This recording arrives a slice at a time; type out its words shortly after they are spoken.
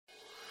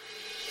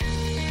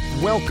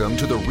Welcome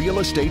to the Real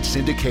Estate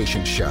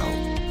Syndication Show.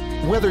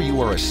 Whether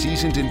you are a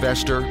seasoned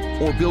investor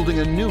or building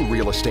a new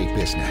real estate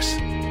business,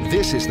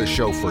 this is the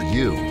show for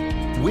you.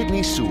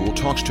 Whitney Sewell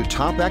talks to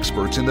top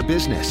experts in the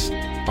business.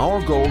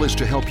 Our goal is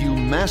to help you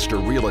master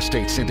real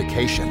estate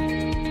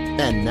syndication.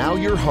 And now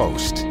your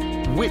host,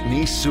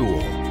 Whitney Sewell.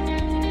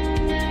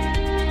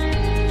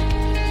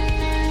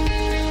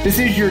 This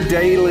is your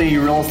daily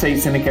real estate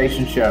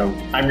syndication show.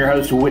 I'm your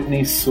host,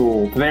 Whitney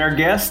Sewell. Today our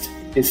guest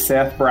is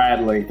Seth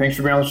Bradley. Thanks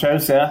for being on the show,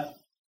 Seth.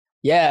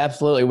 Yeah,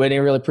 absolutely, Whitney.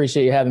 Really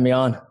appreciate you having me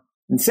on.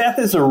 And Seth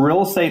is a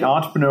real estate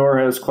entrepreneur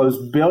who has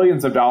closed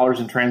billions of dollars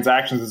in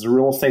transactions as a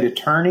real estate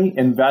attorney,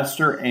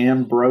 investor,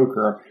 and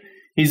broker.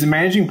 He's the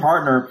managing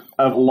partner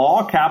of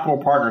Law Capital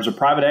Partners, a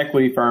private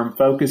equity firm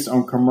focused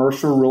on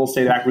commercial real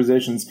estate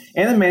acquisitions,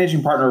 and the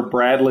managing partner of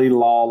Bradley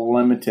Law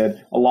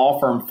Limited, a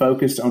law firm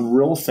focused on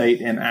real estate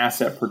and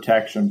asset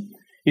protection.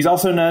 He's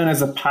also known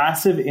as a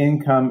passive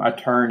income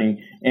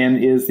attorney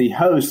and is the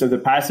host of the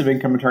Passive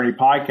Income Attorney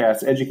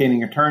podcast,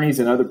 educating attorneys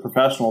and other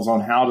professionals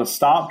on how to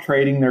stop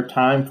trading their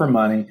time for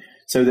money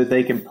so that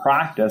they can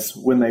practice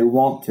when they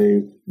want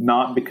to,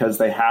 not because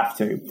they have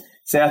to.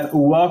 Seth,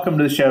 welcome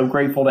to the show.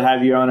 Grateful to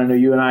have you on. I know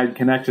you and I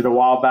connected a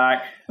while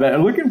back, but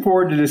I'm looking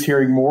forward to just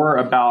hearing more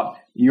about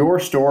your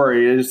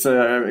story. It's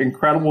an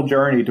incredible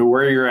journey to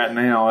where you're at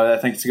now. I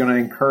think it's going to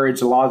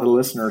encourage a lot of the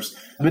listeners.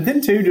 But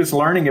then too, just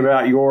learning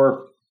about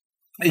your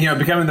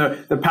becoming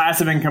the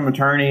passive income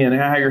attorney and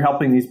how you're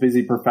helping these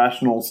busy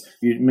professionals.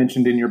 You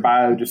mentioned in your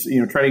bio, just,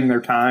 trading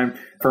their time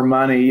for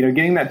money,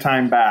 getting that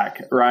time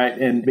back, right?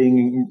 And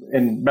being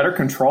in better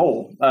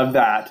control of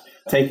that,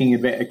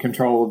 taking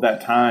control of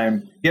that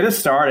time. Get us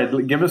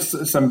started. Give us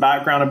some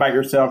background about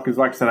yourself, because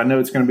like I said, I know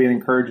it's going to be an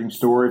encouraging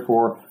story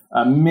for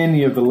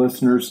many of the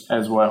listeners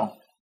as well.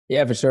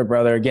 Yeah, for sure,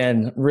 brother.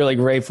 Again, really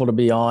grateful to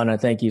be on. I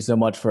thank you so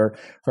much for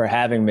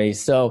having me.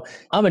 So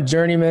I'm a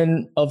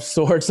journeyman of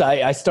sorts.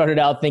 I started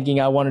out thinking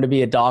I wanted to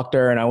be a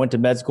doctor, and I went to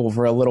med school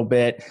for a little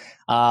bit.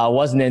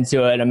 Wasn't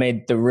into it. I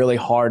made the really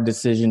hard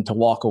decision to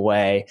walk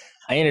away.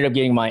 I ended up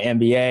getting my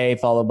MBA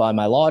followed by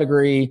my law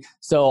degree.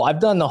 So I've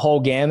done the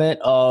whole gamut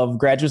of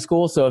graduate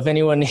school. So if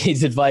anyone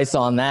needs advice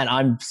on that,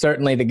 I'm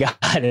certainly the guy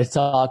to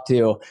talk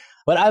to.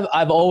 But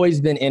I've always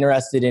been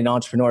interested in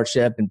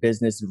entrepreneurship and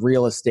business,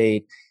 real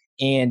estate.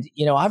 And,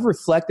 I've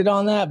reflected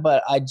on that,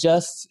 but I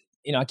just,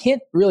 I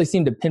can't really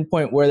seem to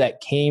pinpoint where that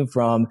came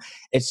from.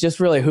 It's just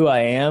really who I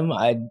am.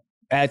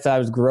 As I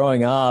was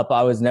growing up,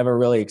 I was never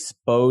really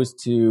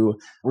exposed to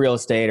real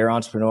estate or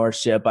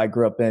entrepreneurship. I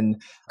grew up in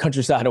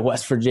countryside of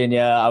West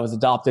Virginia. I was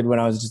adopted when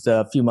I was just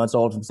a few months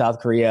old from South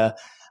Korea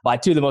by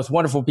two of the most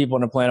wonderful people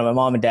on the planet, my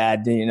mom and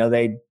dad.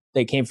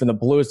 They came from the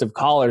bluest of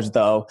collars,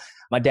 though.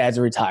 My dad's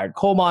a retired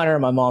coal miner.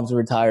 My mom's a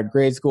retired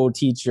grade school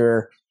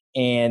teacher.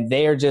 And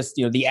they are just,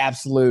 the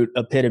absolute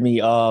epitome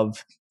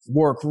of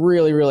work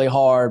really, really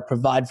hard,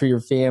 provide for your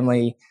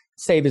family,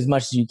 save as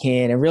much as you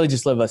can, and really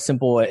just live a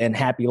simple and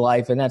happy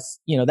life. And that's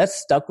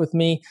stuck with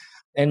me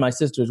and my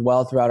sister as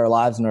well throughout our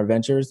lives and our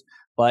ventures.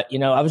 But,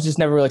 I was just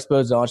never really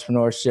exposed to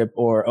entrepreneurship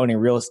or owning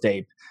real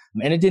estate.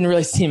 And it didn't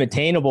really seem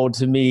attainable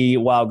to me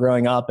while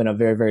growing up in a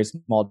very, very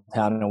small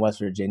town in West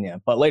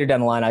Virginia. But later down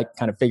the line, I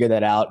kind of figured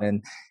that out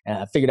and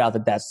figured out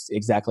that that's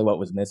exactly what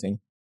was missing.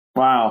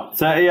 Wow.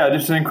 So yeah,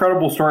 just an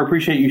incredible story.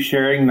 Appreciate you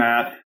sharing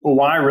that.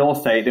 Why real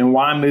estate and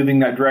why moving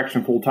that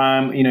direction full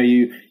time?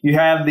 You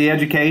have the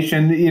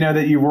education,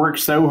 that you worked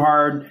so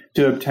hard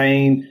to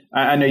obtain.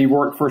 I know you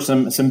worked for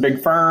some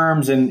big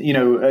firms and,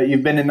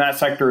 you've been in that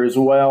sector as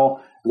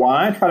well.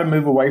 Why try to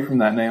move away from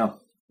that now?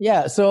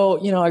 Yeah. So,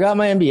 I got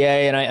my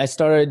MBA and I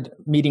started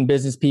meeting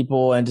business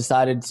people and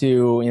decided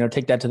to,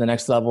 take that to the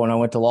next level. And I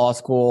went to law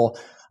school,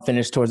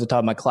 finished towards the top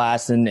of my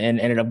class and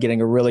ended up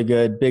getting a really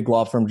good big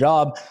law firm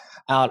job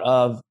out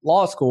of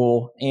law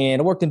school.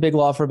 And I worked in big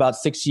law for about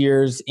 6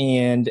 years.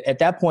 And at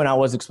that point, I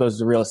was exposed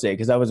to real estate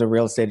because I was a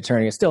real estate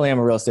attorney. I still am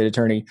a real estate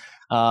attorney,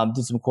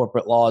 did some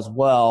corporate law as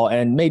well,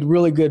 and made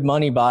really good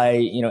money by,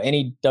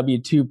 any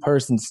W-2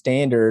 person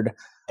standard.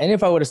 And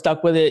if I would have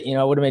stuck with it,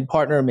 I would have made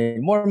partner,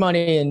 made more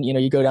money, and,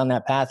 you go down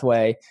that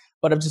pathway.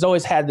 But I've just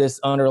always had this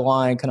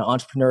underlying kind of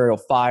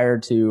entrepreneurial fire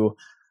to,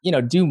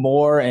 do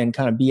more and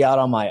kind of be out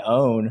on my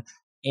own.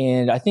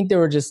 And I think there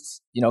were just,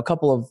 a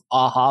couple of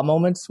aha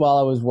moments while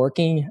I was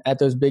working at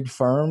those big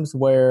firms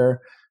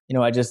where,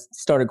 I just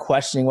started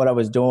questioning what I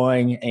was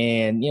doing.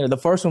 And, the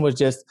first one was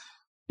just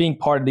being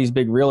part of these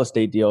big real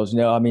estate deals.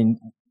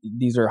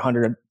 These are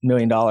 $100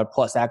 million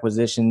plus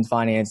acquisitions,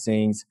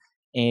 financings,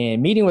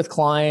 and meeting with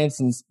clients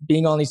and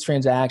being on these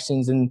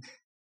transactions. And,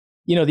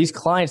 these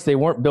clients, they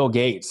weren't Bill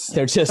Gates.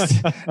 They're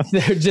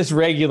just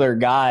regular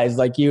guys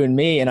like you and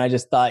me. And I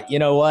just thought,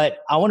 what?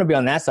 I want to be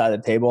on that side of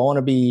the table. I want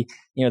to be,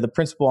 the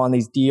principal on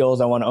these deals.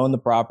 I want to own the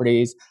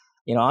properties.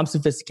 I'm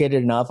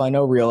sophisticated enough. I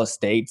know real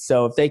estate.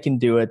 So if they can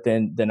do it,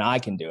 then I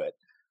can do it.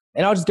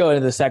 And I'll just go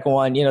into the second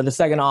one. The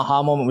second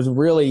aha moment was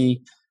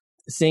really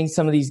seeing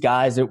some of these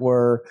guys that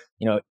were,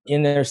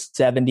 in their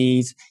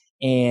 70s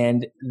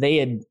and they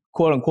had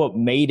quote unquote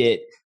made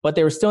it, but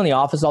they were still in the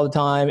office all the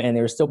time and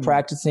they were still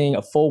practicing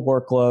a full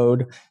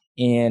workload.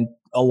 And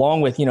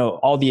along with,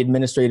 all the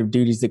administrative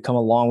duties that come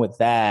along with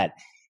that.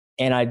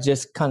 And I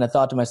just kind of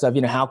thought to myself,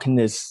 how can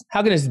this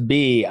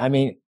be? I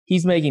mean,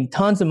 he's making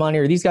tons of money,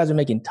 or these guys are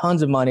making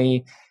tons of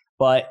money,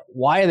 but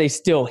why are they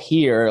still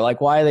here?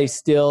 Like, why are they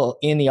still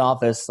in the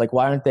office? Like,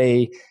 why aren't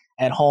they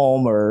at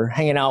home or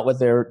hanging out with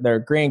their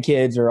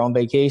grandkids or on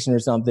vacation or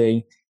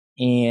something?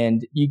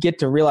 And you get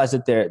to realize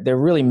that they're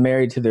really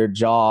married to their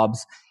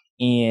jobs,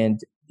 and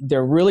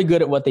they're really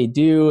good at what they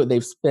do.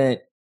 They've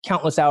spent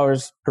countless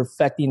hours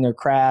perfecting their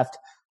craft,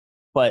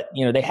 but,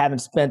 they haven't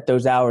spent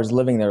those hours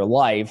living their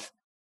life.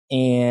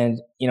 And,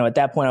 at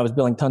that point I was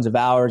billing tons of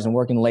hours and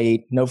working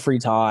late, no free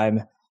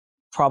time,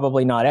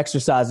 probably not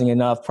exercising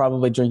enough,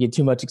 probably drinking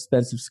too much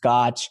expensive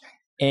scotch.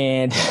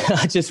 And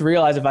I just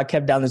realized if I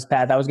kept down this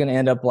path, I was going to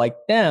end up like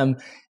them.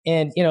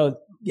 And,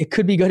 it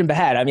could be good and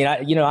bad. I mean,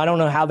 I don't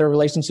know how their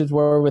relationships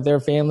were with their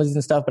families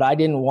and stuff, but I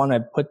didn't want to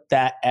put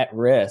that at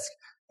risk.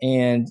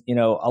 And,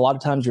 a lot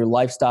of times your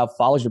lifestyle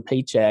follows your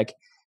paycheck,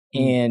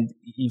 and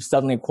you've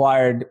suddenly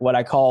acquired what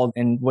I call,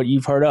 and what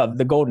you've heard of,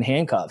 the golden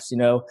handcuffs.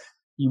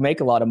 You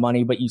make a lot of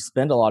money, but you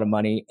spend a lot of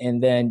money,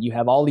 and then you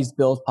have all these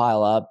bills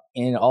pile up,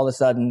 and all of a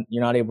sudden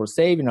you're not able to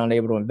save, you're not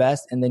able to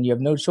invest, and then you have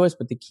no choice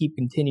but to keep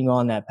continuing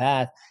on that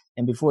path.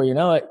 And before you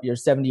know it, you're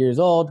 70 years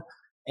old,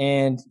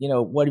 and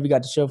what have you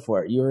got to show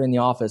for it? You were in the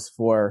office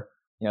for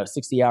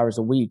 60 hours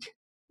a week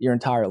your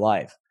entire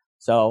life.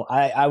 So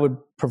I would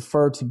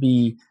prefer to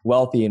be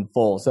wealthy and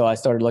full. So I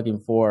started looking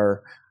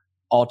for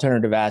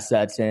alternative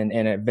assets, and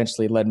it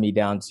eventually led me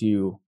down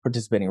to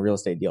participating in real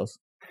estate deals.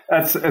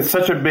 It's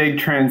such a big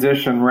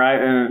transition,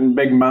 right? And a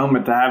big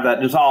moment to have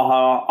that just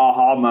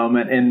aha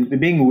moment, and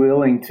being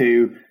willing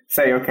to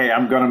say, okay,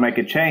 I'm going to make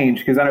a change.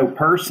 Because I know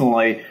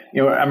personally,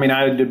 I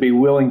had to be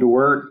willing to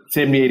work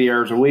 70, 80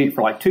 hours a week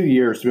for like 2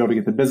 years to be able to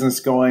get the business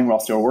going while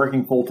still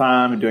working full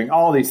time and doing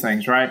all these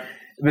things, right?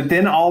 But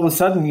then all of a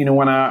sudden,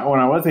 when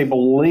I was able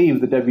to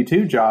leave the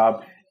W-2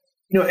 job,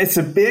 it's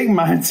a big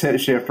mindset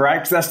shift, right?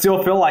 Because I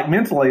still feel like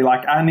mentally,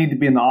 like I need to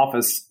be in the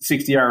office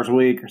 60 hours a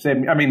week or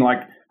 70.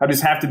 I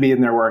just have to be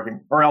in there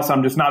working, or else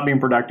I'm just not being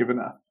productive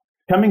enough.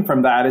 Coming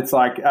from that, it's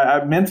like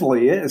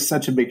mentally it is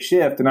such a big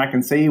shift, and I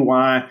can see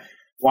why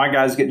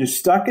guys get just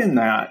stuck in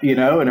that,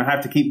 and I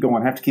have to keep going.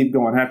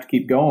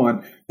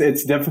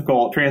 It's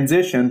difficult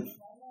transition,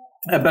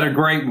 but a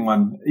great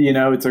one.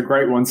 It's a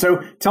great one.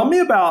 So tell me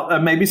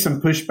about maybe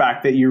some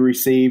pushback that you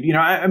received.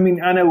 I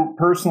know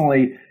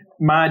personally,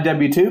 my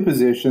W-2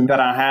 position that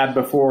I had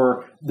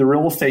before the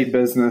real estate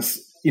business,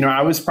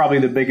 I was probably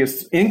the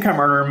biggest income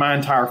earner in my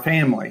entire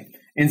family.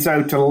 And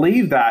so to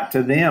leave that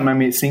to them,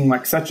 it seemed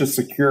like such a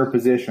secure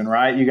position,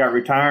 right? You got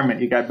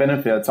retirement, you got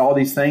benefits, all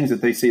these things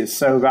that they see as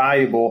so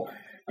valuable.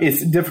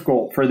 It's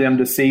difficult for them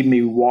to see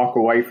me walk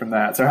away from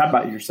that. So how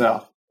about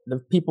yourself? The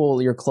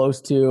people you're close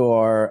to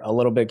are a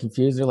little bit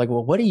confused. They're like,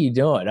 well, what are you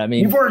doing?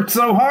 You've worked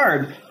so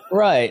hard.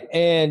 Right.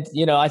 And,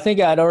 I think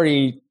I'd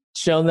already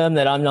shown them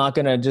that I'm not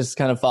going to just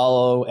kind of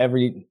follow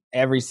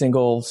every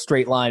single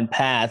straight line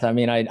path.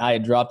 I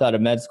had dropped out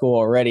of med school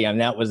already.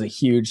 That was a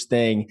huge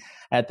thing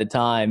at the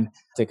time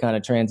to kind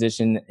of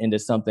transition into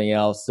something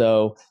else.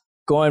 So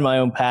going my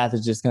own path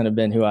has just kind of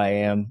been who I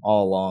am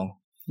all along.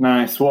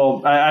 Nice.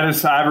 Well,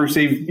 I've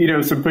received,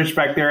 some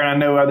pushback there, and I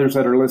know others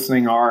that are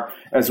listening are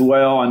as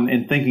well,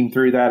 and thinking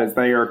through that as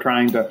they are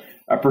trying to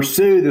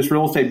pursue this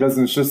real estate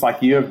business just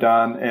like you have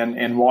done,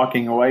 and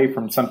walking away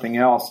from something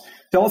else.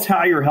 Tell us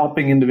how you're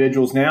helping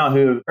individuals now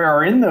who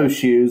are in those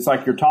shoes,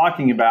 like you're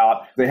talking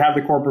about. They have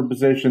the corporate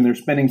position, they're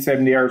spending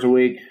 70 hours a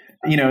week,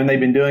 and they've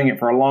been doing it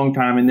for a long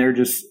time, and they're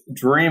just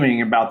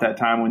dreaming about that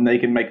time when they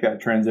can make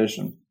that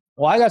transition.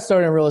 Well, I got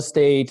started in real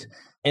estate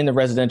in the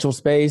residential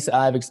space.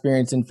 I have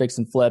experience in fix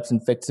and flips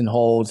and fix and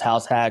holds,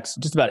 house hacks,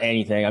 just about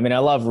anything. I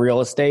love real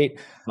estate.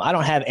 I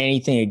don't have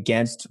anything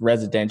against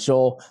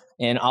residential,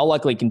 and I'll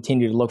likely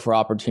continue to look for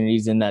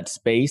opportunities in that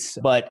space.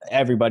 But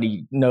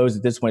everybody knows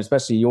at this point,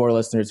 especially your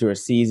listeners who are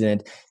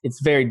seasoned,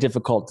 it's very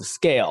difficult to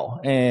scale.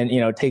 And,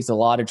 it takes a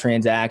lot of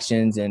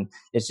transactions, and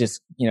it's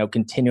just,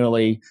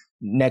 continually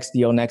next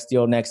deal.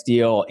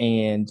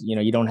 And,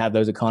 you don't have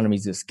those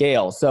economies of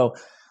scale. So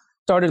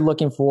started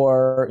looking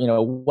for,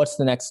 what's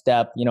the next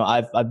step?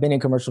 I've been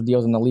in commercial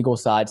deals on the legal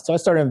side. So I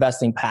started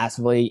investing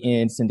passively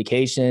in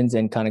syndications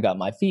and kind of got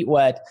my feet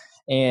wet.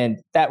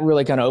 And that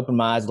really kind of opened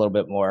my eyes a little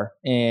bit more.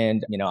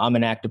 And, I'm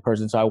an active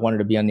person, so I wanted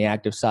to be on the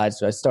active side.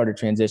 So I started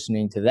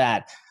transitioning to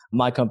that.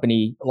 My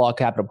company, Law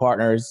Capital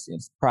Partners,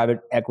 is a private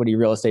equity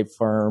real estate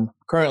firm,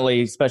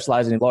 currently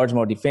specializing in large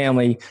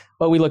multifamily,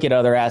 but we look at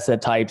other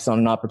asset types on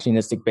an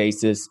opportunistic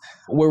basis.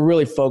 We're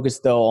really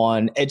focused, though,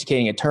 on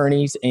educating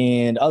attorneys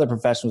and other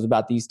professionals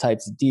about these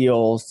types of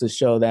deals to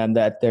show them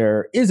that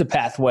there is a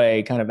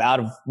pathway kind of out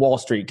of Wall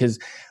Street, because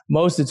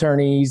most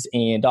attorneys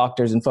and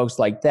doctors and folks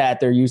like that,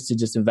 they're used to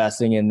just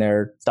investing in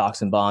their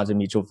stocks and bonds and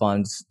mutual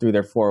funds through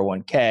their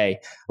 401k.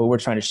 But we're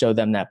trying to show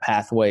them that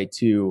pathway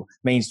to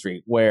Main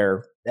Street,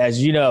 where,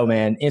 as you know,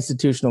 man,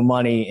 institutional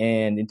money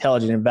and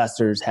intelligent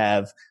investors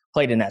have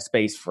played in that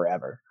space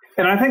forever.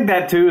 And I think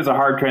that too is a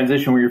hard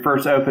transition when you're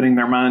first opening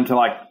their mind to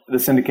like the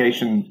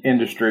syndication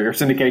industry or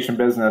syndication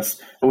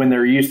business when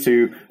they're used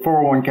to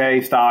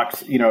 401k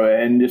stocks,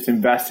 and just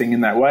investing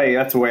in that way.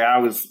 That's the way I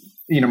was,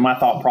 my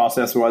thought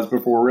process was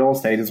before real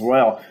estate as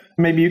well.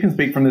 Maybe you can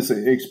speak from this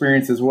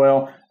experience as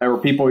well, or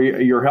people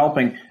you're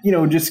helping,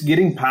 just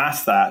getting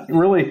past that,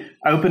 really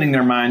opening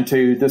their mind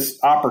to this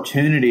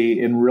opportunity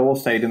in real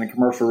estate, in the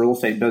commercial real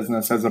estate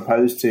business, as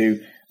opposed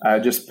to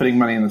just putting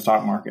money in the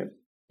stock market.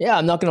 Yeah,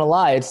 I'm not going to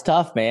lie. It's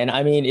tough, man.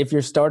 I mean, if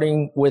you're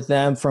starting with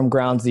them from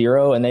ground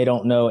zero and they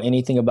don't know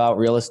anything about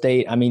real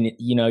estate, I mean,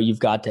 you've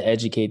got to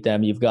educate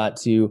them. You've got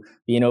to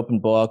be an open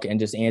book and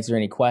just answer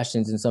any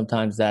questions. And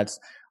sometimes that's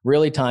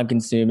really time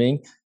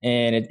consuming,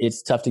 and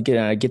it's tough to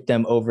get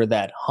them over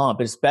that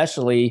hump,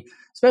 especially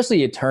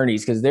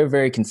attorneys, because they're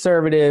very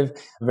conservative,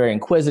 very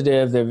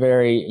inquisitive. They're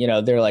very,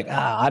 they're like,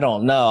 I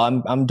don't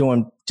know. I'm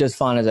doing just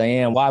fine as I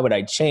am. Why would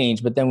I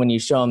change? But then when you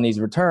show them these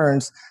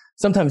returns,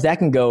 sometimes that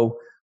can go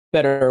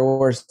better or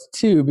worse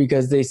too,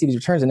 because they see these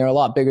returns and they're a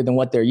lot bigger than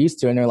what they're used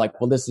to. And they're like,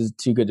 well, this is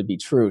too good to be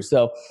true.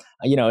 So,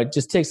 it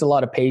just takes a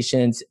lot of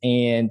patience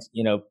and,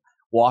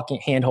 walking,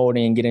 hand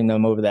holding and getting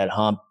them over that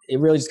hump. It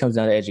really just comes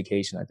down to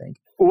education, I think.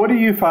 What do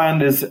you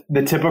find is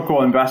the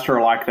typical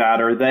investor like that?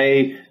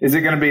 Is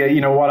it going to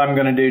be what I'm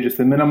going to do, just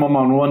the minimum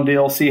on one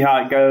deal, see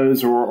how it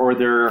goes, or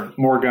they're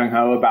more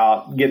gung-ho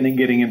about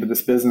getting into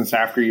this business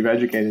after you've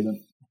educated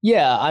them?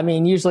 Yeah, I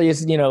mean, usually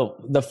it's,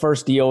 the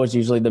first deal is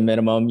usually the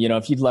minimum.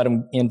 If you'd let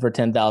them in for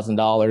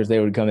 $10,000, they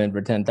would come in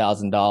for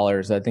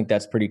 $10,000. I think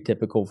that's pretty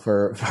typical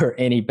for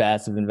any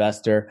passive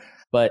investor.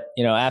 But,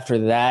 after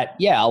that,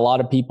 yeah, a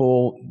lot of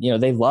people,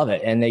 they love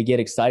it and they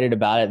get excited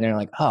about it and they're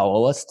like, oh,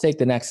 well, let's take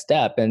the next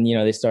step. And,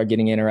 they start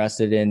getting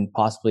interested in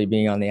possibly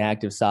being on the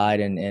active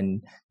side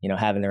and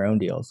having their own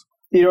deals.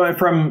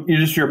 From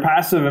just your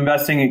passive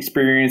investing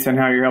experience and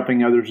how you're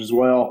helping others as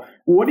well,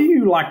 what do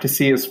you like to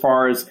see as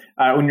far as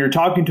when you're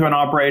talking to an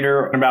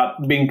operator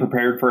about being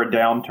prepared for a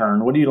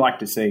downturn? What do you like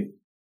to see?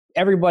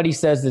 Everybody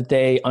says that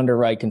they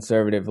underwrite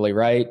conservatively,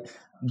 right?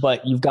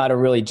 But you've got to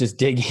really just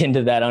dig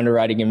into that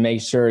underwriting and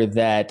make sure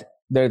that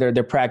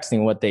they're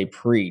practicing what they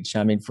preach.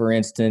 I mean, for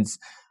instance,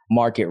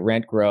 market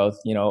rent growth,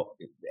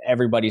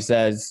 everybody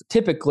says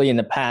typically in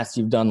the past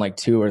you've done like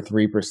 2 or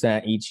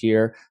 3% each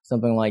year,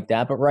 something like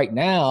that. But right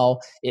now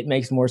it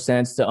makes more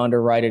sense to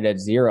underwrite it at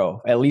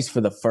zero, at least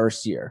for the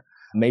first year,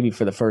 maybe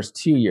for the first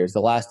 2 years.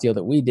 The last deal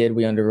that we did,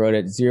 we underwrote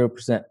at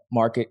 0%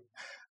 market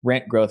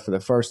rent growth for the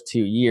first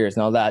 2 years.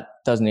 Now that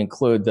doesn't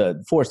include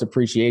the forced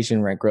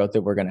appreciation rent growth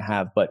that we're going to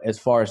have. But as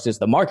far as just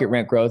the market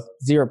rent growth,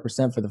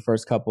 0% for the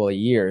first couple of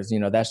years,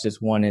 that's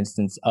just one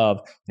instance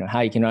of, how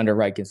you can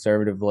underwrite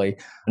conservatively.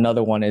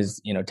 Another one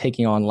is,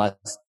 taking on less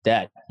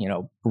debt,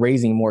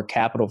 raising more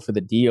capital for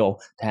the deal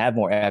to have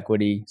more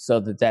equity so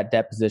that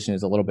debt position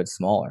is a little bit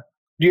smaller.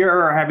 Do you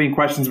ever have any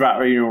questions about,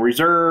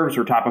 reserves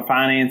or type of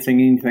financing,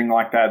 anything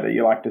like that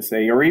you like to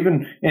see, or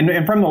even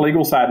and from the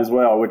legal side as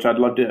well, which I'd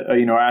love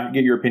to,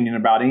 get your opinion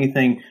about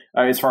anything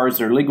as far as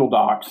their legal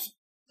docs?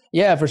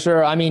 Yeah, for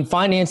sure. I mean,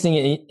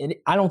 financing,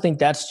 I don't think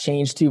that's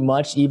changed too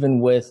much,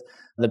 even with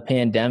the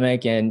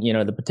pandemic and,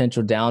 the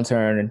potential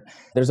downturn. And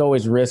there's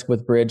always risk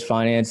with bridge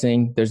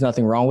financing. There's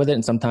nothing wrong with it.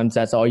 And sometimes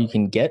that's all you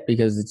can get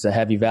because it's a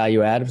heavy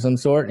value add of some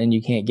sort and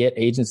you can't get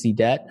agency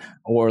debt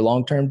or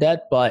long-term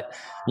debt. But,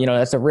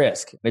 that's a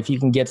risk. If you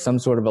can get some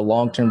sort of a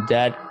long-term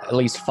debt, at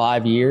least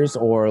 5 years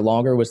or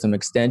longer with some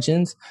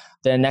extensions,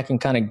 then that can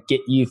kind of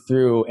get you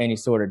through any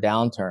sort of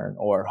downturn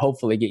or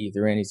hopefully get you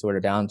through any sort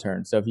of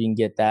downturn. So if you can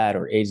get that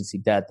or agency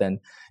debt, then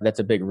that's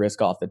a big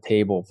risk off the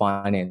table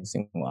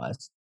financing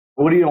wise.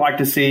 What do you like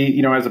to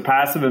see, as a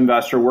passive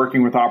investor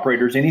working with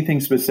operators,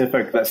 anything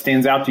specific that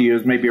stands out to you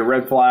as maybe a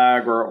red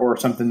flag or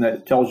something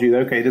that tells you,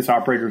 okay, this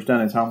operator's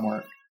done his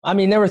homework? I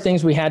mean, there were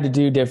things we had to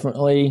do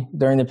differently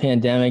during the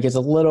pandemic.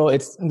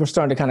 We're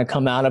starting to kind of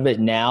come out of it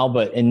now,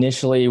 but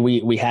initially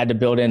we had to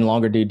build in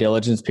longer due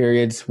diligence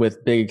periods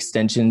with big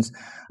extensions.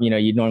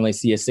 You'd normally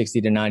see a 60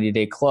 to 90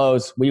 day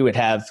close. We would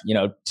have,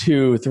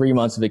 2-3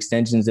 months of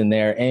extensions in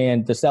there,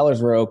 and the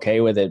sellers were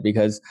okay with it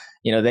because,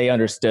 they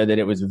understood that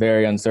it was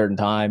very uncertain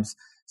times.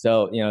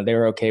 So, they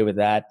were okay with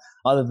that.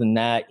 Other than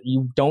that,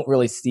 you don't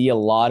really see a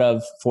lot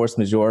of force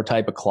majeure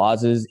type of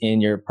clauses in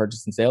your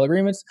purchase and sale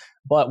agreements,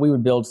 but we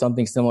would build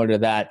something similar to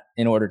that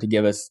in order to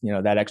give us,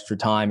 that extra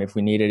time if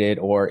we needed it,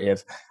 or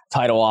if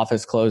title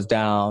office closed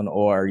down,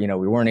 or,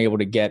 we weren't able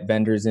to get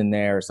vendors in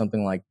there or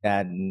something like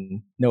that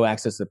and no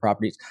access to the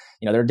properties.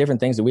 There are different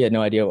things that we had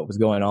no idea what was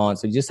going on.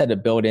 So you just had to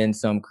build in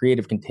some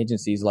creative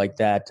contingencies like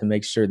that to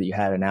make sure that you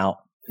had an out.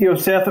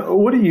 Seth,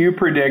 what do you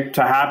predict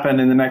to happen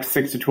in the next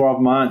 6 to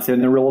 12 months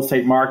in the real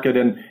estate market,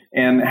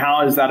 and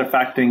how is that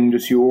affecting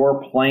just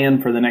your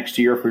plan for the next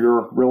year for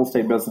your real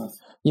estate business?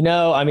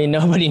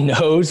 Nobody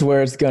knows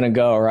where it's going to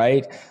go,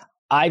 right?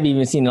 I've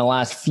even seen in the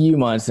last few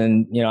months,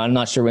 and, I'm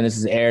not sure when this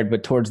is aired,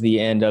 but towards the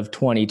end of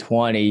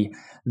 2020,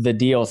 the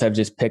deals have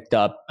just picked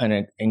up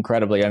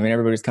incredibly. I mean,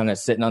 everybody's kind of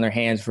sitting on their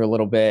hands for a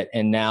little bit,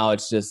 and now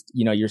it's just,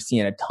 you're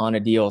seeing a ton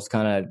of deals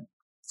kind of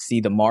see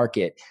the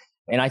market.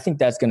 And I think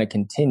that's going to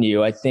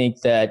continue. I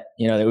think that,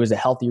 there was a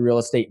healthy real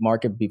estate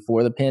market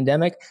before the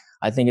pandemic.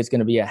 I think it's going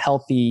to be a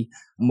healthy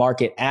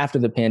market after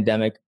the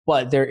pandemic,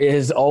 but there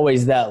is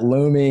always that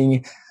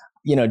looming,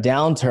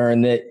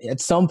 downturn that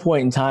at some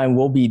point in time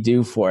will be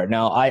due for it.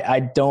 Now, I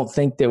don't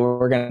think that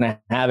we're going to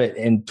have it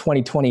in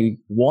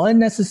 2021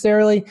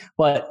 necessarily,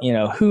 but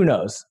who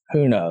knows?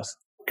 Who knows?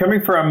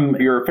 Coming from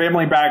your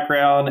family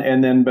background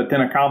but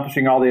then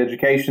accomplishing all the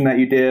education that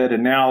you did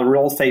and now the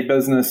real estate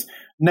business,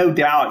 no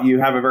doubt you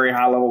have a very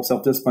high level of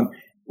self-discipline.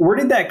 Where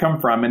did that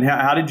come from and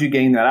how did you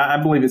gain that? I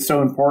believe it's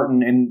so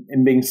important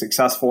in being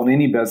successful in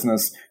any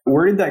business.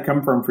 Where did that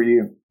come from for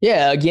you?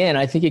 Yeah, again,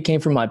 I think it came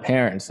from my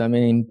parents. I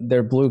mean,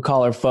 they're blue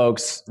collar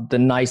folks, the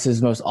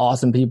nicest, most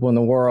awesome people in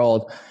the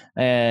world.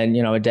 And,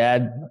 a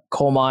dad,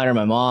 coal miner,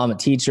 my mom, a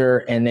teacher,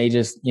 and they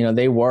just,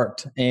 they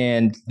worked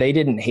and they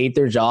didn't hate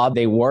their job.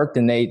 They worked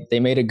and they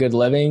made a good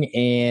living.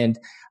 And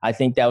I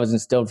think that was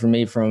instilled for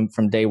me from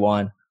day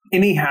one.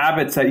 Any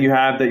habits that you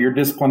have that you're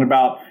disciplined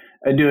about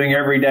doing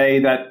every day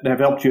that have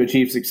helped you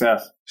achieve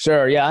success?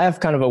 Sure. Yeah. I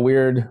have kind of a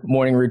weird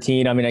morning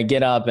routine. I mean, I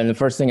get up and the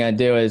first thing I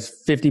do is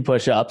 50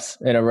 push-ups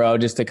in a row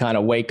just to kind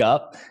of wake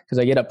up because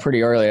I get up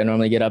pretty early. I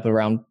normally get up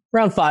around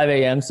 5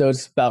 a.m. So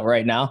it's about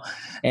right now.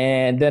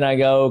 And then I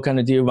go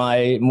kind of do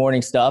my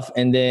morning stuff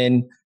and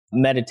then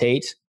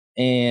meditate.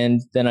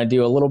 And then I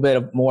do a little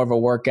bit more of a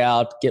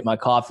workout, get my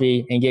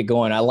coffee and get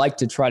going. I like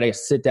to try to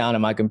sit down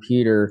at my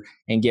computer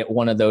and get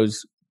one of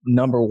those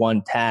number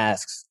one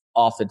tasks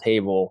off the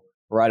table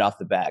right off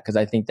the bat, because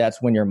I think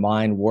that's when your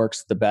mind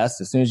works the best.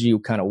 As soon as you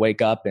kind of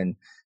wake up and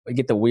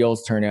get the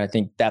wheels turning, I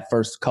think that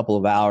first couple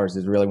of hours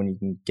is really when you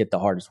can get the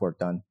hardest work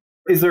done.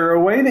 Is there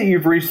a way that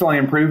you've recently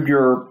improved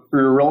your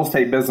real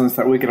estate business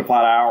that we could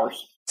apply to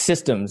ours?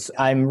 Systems.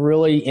 I'm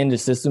really into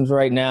systems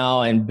right now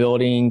and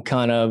building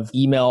kind of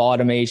email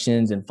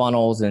automations and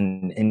funnels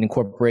and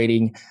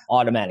incorporating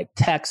automatic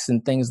texts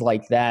and things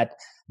like that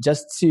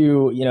just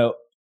to,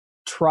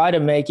 try to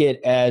make it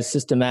as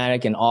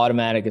systematic and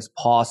automatic as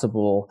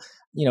possible.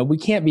 We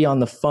can't be on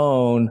the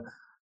phone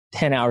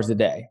 10 hours a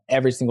day,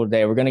 every single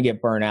day. We're going to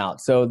get burnt out.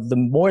 So the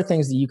more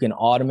things that you can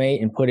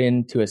automate and put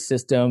into a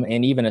system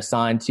and even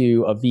assign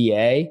to a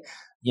VA,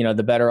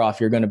 the better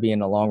off you're going to be in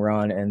the long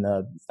run and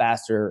the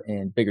faster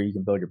and bigger you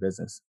can build your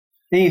business.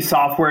 Any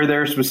software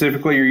there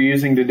specifically you're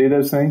using to do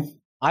those things?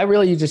 I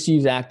really just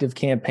use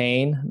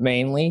ActiveCampaign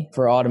mainly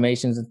for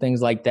automations and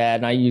things like that.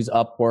 And I use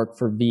Upwork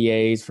for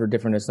VAs for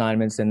different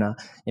assignments. And,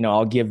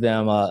 I'll give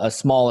them a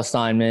small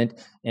assignment.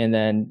 And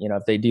then,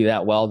 if they do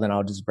that well, then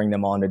I'll just bring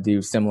them on to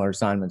do similar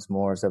assignments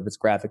more. So if it's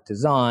graphic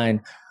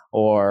design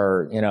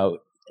or,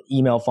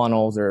 email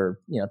funnels or,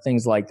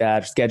 things like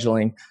that,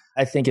 scheduling,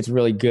 I think it's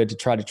really good to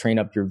try to train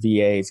up your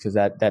VAs because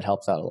that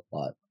helps out a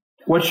lot.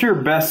 What's your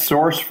best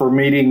source for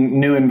meeting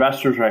new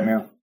investors right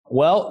now?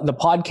 Well, the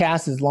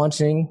podcast is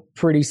launching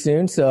pretty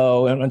soon,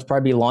 so it's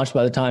probably be launched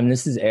by the time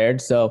this is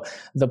aired. So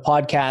the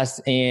podcast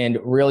and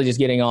really just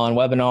getting on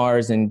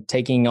webinars and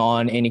taking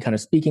on any kind of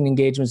speaking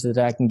engagements that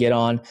I can get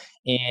on.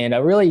 And I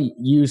really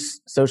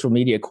use social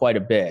media quite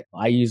a bit.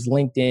 I use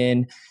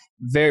LinkedIn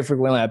very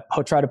frequently.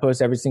 I try to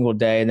post every single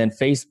day. And then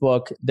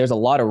Facebook, there's a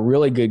lot of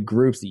really good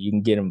groups that you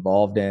can get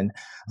involved in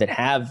that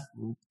have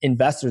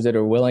investors that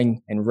are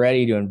willing and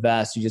ready to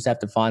invest. You just have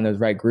to find those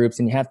right groups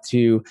and you have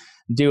to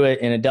do it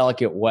in a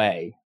delicate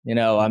way. A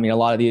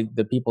lot of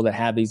the people that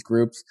have these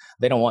groups,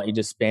 they don't want you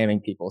just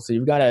spamming people. So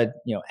you've got to,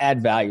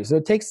 add value. So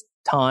it takes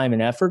time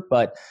and effort,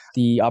 but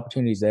the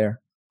opportunity is there.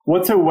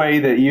 What's a way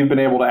that you've been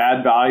able to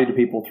add value to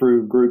people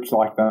through groups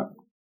like that?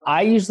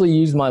 I usually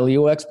use my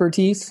legal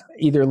expertise,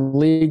 either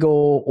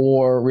legal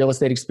or real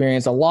estate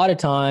experience. A lot of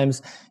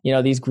times,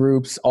 these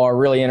groups are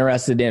really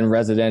interested in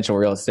residential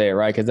real estate,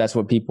 right? Because that's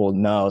what people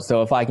know.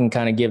 So if I can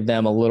kind of give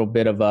them a little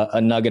bit of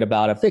a nugget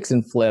about a fix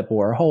and flip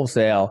or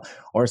wholesale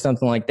or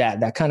something like that,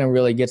 that kind of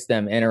really gets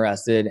them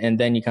interested. And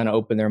then you kind of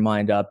open their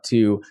mind up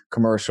to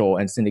commercial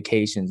and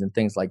syndications and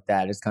things like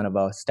that. It's kind of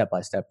a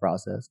step-by-step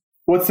process.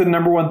 What's the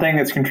number one thing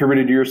that's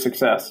contributed to your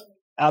success?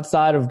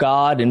 Outside of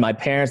God and my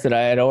parents that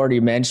I had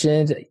already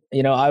mentioned,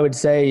 I would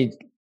say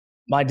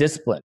my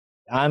discipline.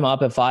 I'm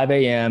up at 5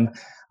 a.m.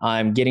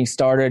 I'm getting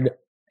started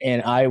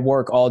and I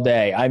work all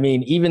day.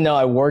 Even though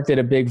I worked at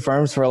a big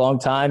firms for a long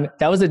time,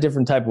 that was a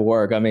different type of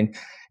work.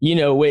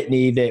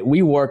 Whitney, that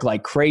we work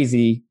like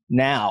crazy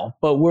now,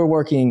 but we're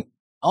working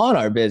on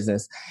our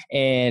business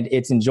and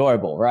it's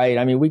enjoyable,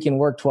 right? We can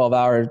work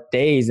 12-hour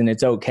days and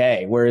it's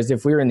okay. Whereas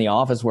if we were in the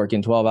office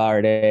working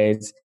 12-hour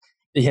days,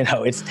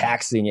 it's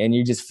taxing and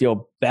you just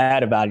feel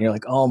bad about it. You're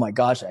like, oh my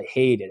gosh, I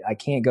hate it. I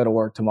can't go to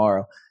work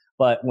tomorrow.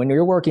 But when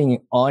you're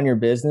working on your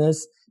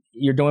business,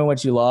 you're doing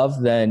what you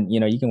love, then,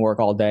 you can work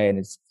all day and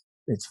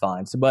it's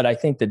fine. So, but I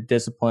think the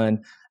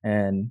discipline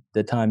and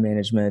the time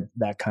management,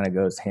 that kind of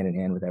goes hand in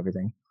hand with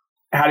everything.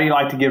 How do you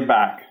like to give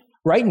back?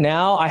 Right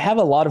now, I have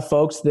a lot of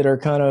folks that are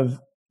kind of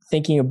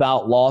thinking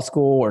about law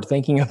school or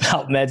thinking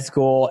about med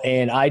school.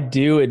 And I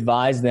do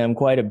advise them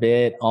quite a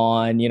bit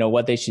on,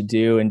 what they should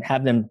do and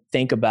have them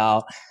think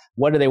about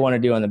what do they want to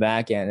do on the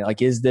back end?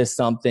 Like, is this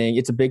something,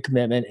 it's a big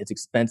commitment, it's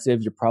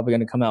expensive, you're probably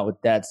going to come out with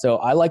debt. So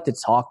I like to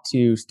talk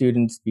to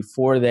students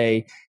before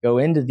they go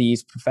into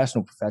these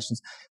professional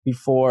professions,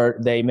 before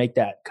they make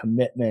that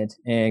commitment,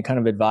 and kind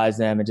of advise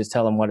them and just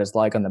tell them what it's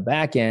like on the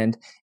back end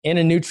in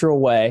a neutral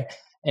way,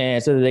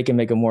 and so that they can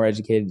make a more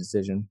educated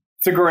decision.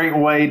 It's a great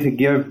way to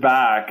give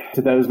back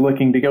to those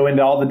looking to go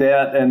into all the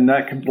debt and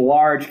that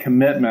large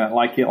commitment,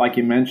 like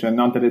you mentioned.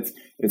 Not that it's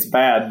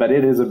bad, but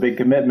it is a big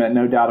commitment,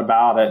 no doubt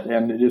about it.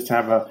 And just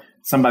have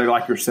somebody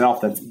like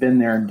yourself that's been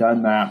there and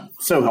done that,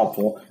 so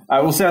helpful.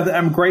 Seth,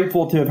 I'm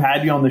grateful to have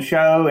had you on the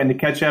show and to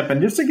catch up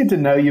and just to get to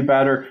know you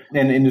better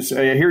and just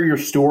hear your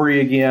story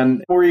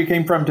again, where you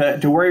came from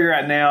to where you're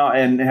at now,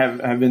 and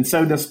have been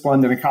so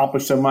disciplined and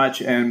accomplished so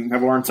much and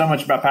have learned so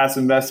much about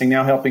passive investing,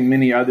 now helping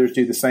many others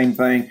do the same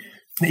thing.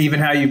 Even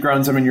how you've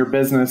grown some in your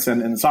business and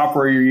the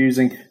software you're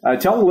using.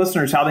 Tell the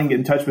listeners how they can get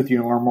in touch with you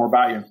and learn more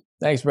about you.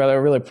 Thanks, brother. I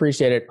really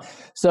appreciate it.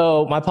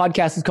 So my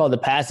podcast is called the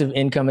Passive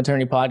Income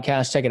Attorney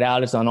Podcast. Check it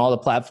out. It's on all the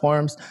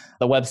platforms.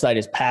 The website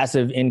is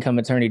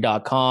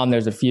passiveincomeattorney.com.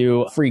 There's a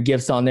few free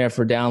gifts on there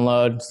for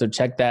download. So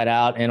check that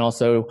out. And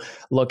also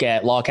look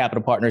at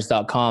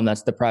lawcapitalpartners.com.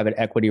 That's the private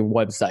equity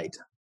website.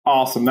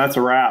 Awesome. That's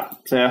a wrap,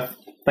 Seth.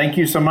 Thank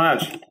you so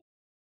much.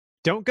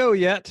 Don't go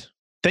yet.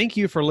 Thank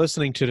you for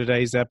listening to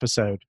today's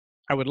episode.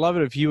 I would love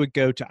it if you would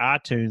go to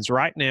iTunes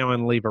right now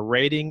and leave a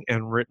rating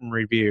and written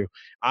review.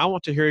 I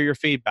want to hear your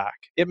feedback.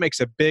 It makes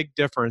a big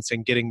difference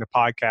in getting the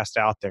podcast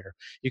out there.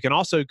 You can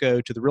also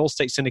go to the Real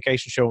Estate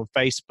Syndication Show on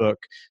Facebook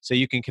so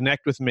you can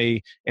connect with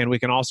me, and we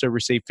can also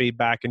receive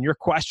feedback and your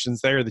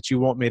questions there that you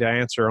want me to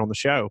answer on the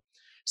show.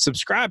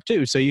 Subscribe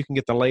too so you can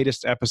get the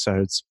latest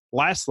episodes.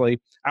 Lastly,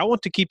 I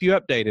want to keep you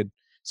updated.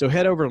 So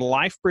head over to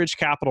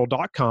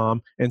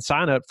lifebridgecapital.com and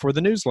sign up for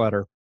the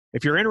newsletter.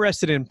 If you're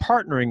interested in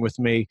partnering with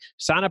me,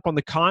 sign up on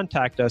the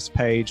Contact Us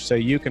page so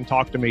you can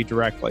talk to me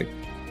directly.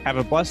 Have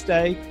a blessed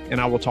day,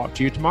 and I will talk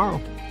to you tomorrow.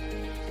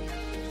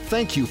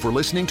 Thank you for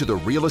listening to the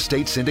Real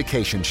Estate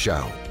Syndication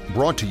Show,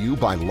 brought to you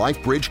by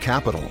LifeBridge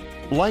Capital.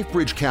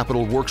 LifeBridge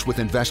Capital works with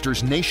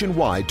investors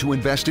nationwide to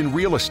invest in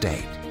real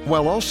estate,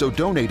 while also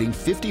donating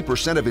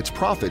 50% of its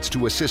profits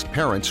to assist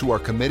parents who are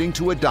committing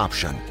to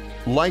adoption.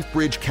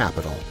 LifeBridge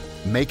Capital,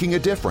 making a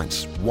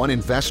difference, one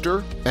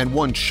investor and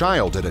one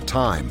child at a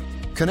time.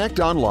 Connect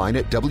online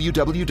at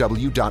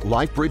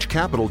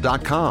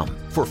www.lifebridgecapital.com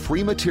for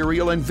free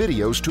material and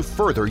videos to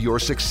further your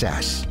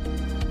success.